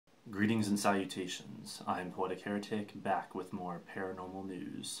Greetings and salutations. I'm Poetic Heretic, back with more paranormal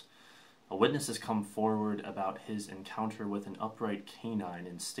news. A witness has come forward about his encounter with an upright canine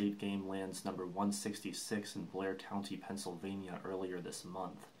in State Game Lands number 166 in Blair County, Pennsylvania earlier this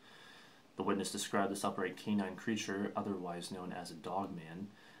month. The witness described this upright canine creature, otherwise known as a Dogman,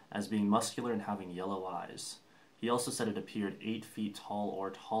 as being muscular and having yellow eyes. He also said it appeared 8 feet tall or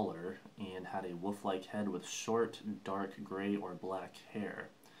taller and had a wolf-like head with short, dark gray or black hair.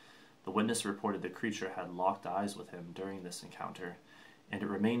 The witness reported the creature had locked eyes with him during this encounter, and it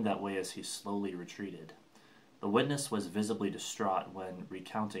remained that way as he slowly retreated. The witness was visibly distraught when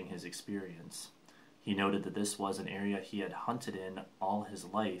recounting his experience. He noted that this was an area he had hunted in all his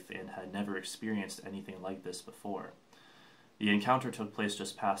life and had never experienced anything like this before. The encounter took place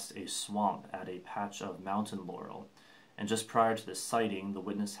just past a swamp at a patch of mountain laurel, and just prior to the sighting, the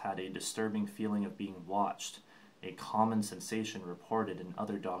witness had a disturbing feeling of being watched, a common sensation reported in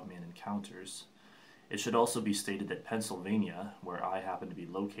other Dogman encounters. It should also be stated that Pennsylvania, where I happen to be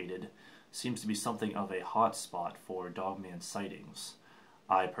located, seems to be something of a hot spot for Dogman sightings.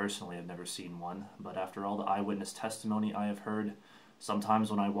 I personally have never seen one, but after all the eyewitness testimony I have heard,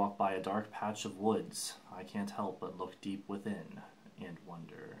 sometimes when I walk by a dark patch of woods, I can't help but look deep within and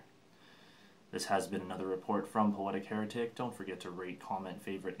wonder. This has been another report from Poetic Heretic. Don't forget to rate, comment,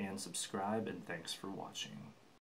 favorite, and subscribe, and thanks for watching.